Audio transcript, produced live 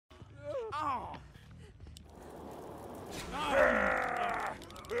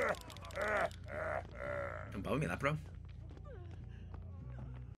bother me that, bro.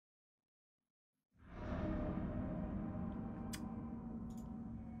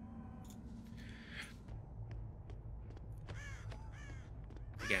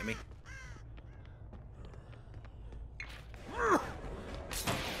 You get me?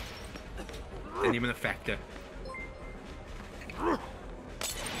 Didn't even affect her.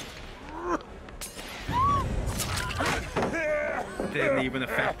 Didn't even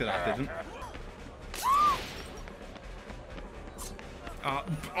affect her, that didn't.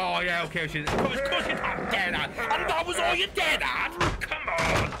 Oh yeah, okay, she's... Of course you're not dead at. And that was all you're dead at? Come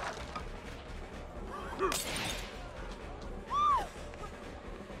on!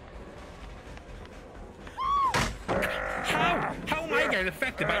 How am I getting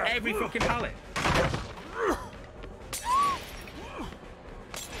affected by every fucking pallet?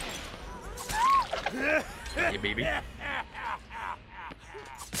 Hey, baby.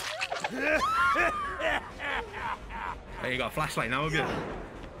 There you got a flashlight now, have you?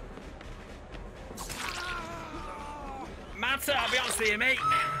 Matter, I'll be honest with you, mate.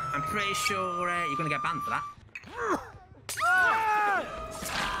 I'm pretty sure you're gonna get banned for that.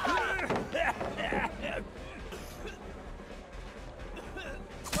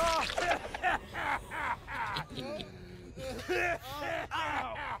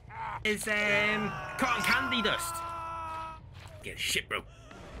 Is cotton candy dust. Get shit, bro.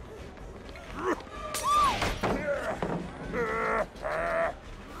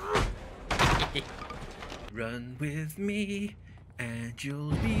 Run with me and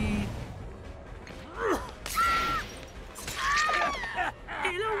you'll be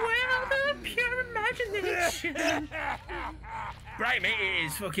in a world of pure imagination. Right, mate,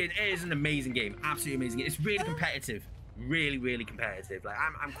 it is an amazing game. Absolutely amazing game. It's really competitive. Really competitive. Like I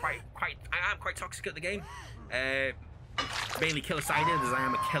am quite toxic at the game. Mainly killer sided as I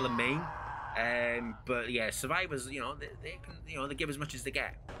am a killer main. But yeah, survivors, they can, they give as much as they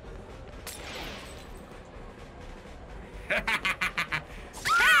get.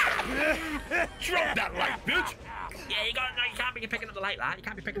 Drop that light, bitch! Yeah, you can't be picking up the light, lad. You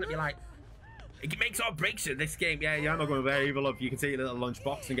can't be picking up your light. It makes or breaks it, this game. Yeah, I'm not going to be evil up. You can take your little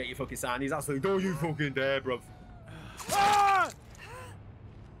lunchbox and get your fucking sandies. That's like, don't you fucking dare, bruv.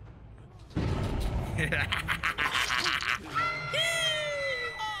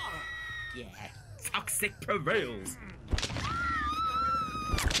 Yeah, toxic prevails.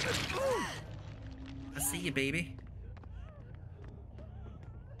 I see you, baby.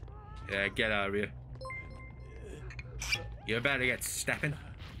 Yeah, get out of here. You better get stepping.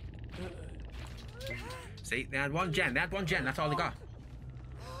 See, they had one gen. That's all they got.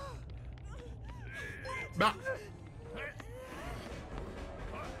 Bah.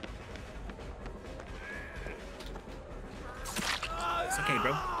 It's okay,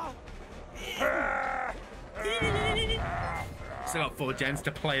 bro. Still got 4 gens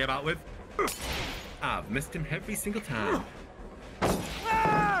to play about with. I've missed him every single time.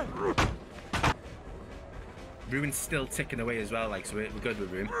 Ruin's still ticking away as well, like, so we're good with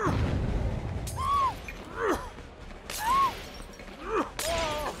Ruin.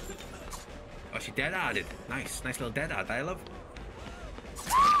 Oh, she dead-harded. Nice little dead-hard, I love.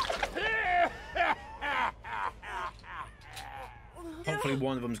 Hopefully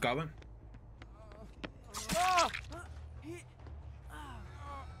one of them's got one.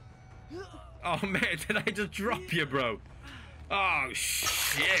 Oh man, did I just drop you, bro? Oh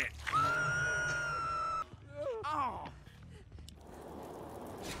shit.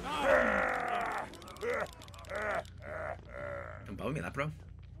 Don't bother me that, bro.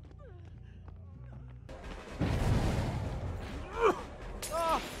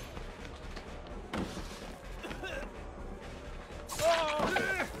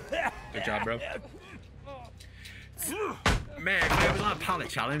 Good job, bro. Man, if I was on a pallet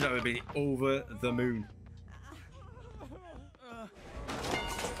challenge, I would be over the moon.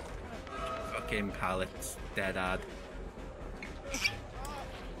 Fucking pallets, dead hard.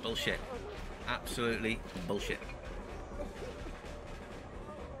 Bullshit. Absolutely bullshit.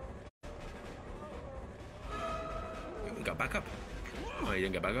 We got back up. Oh, you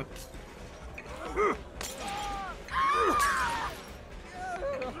didn't get back up.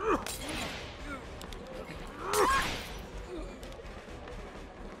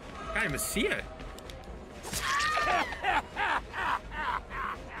 Can't even see it.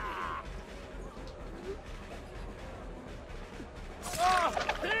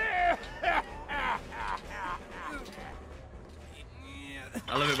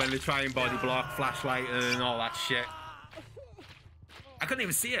 I love it when they try and body block, flashlight, and all that shit. I couldn't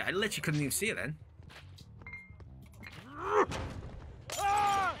even see it. I literally couldn't even see it then.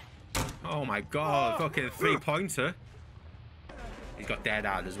 Oh my god, fucking 3-pointer. He's got dead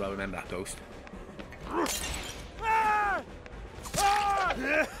hard as well, remember that, Ghost.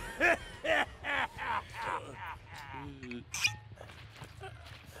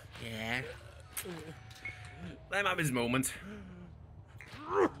 Yeah. Let him have his moment.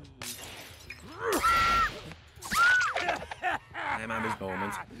 Let him have his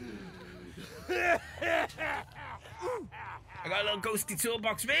moment. I got a little ghosty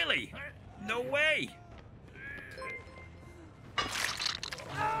toolbox, really? No way.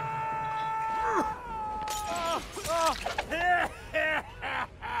 Yeah,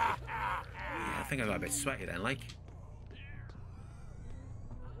 I think I got a bit sweaty then, like.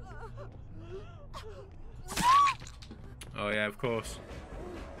 Oh yeah, of course.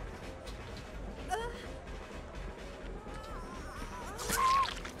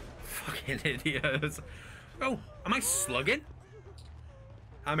 Fucking idiots. Oh, am I slugging?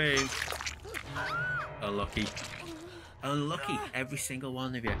 I mean, unlucky. Unlucky, every single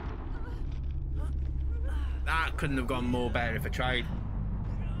one of you. That couldn't have gone more better if I tried.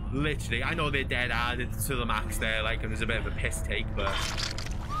 Literally, I know they're dead hard to the max there, like, and there's a bit of a piss take, but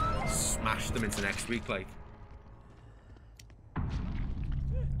smashed them into next week, like.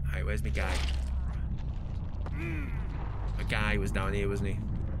 Alright, where's my guy? My guy was down here, wasn't he?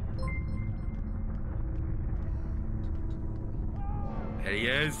 There he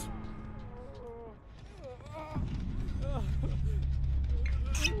is.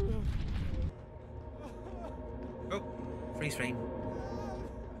 Oh, freeze frame.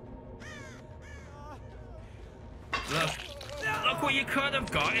 Look what you could have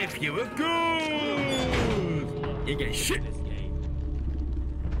got if you were good. You get shit.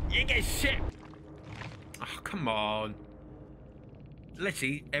 You get shit. Oh, come on.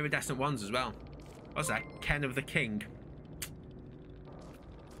 Literally, iridescent ones as well. What's that? Ken of the King.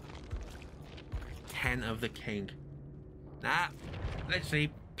 Ken of the King. Nah,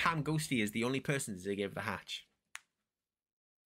 literally, Pam Ghosty is the only person to give the hatch.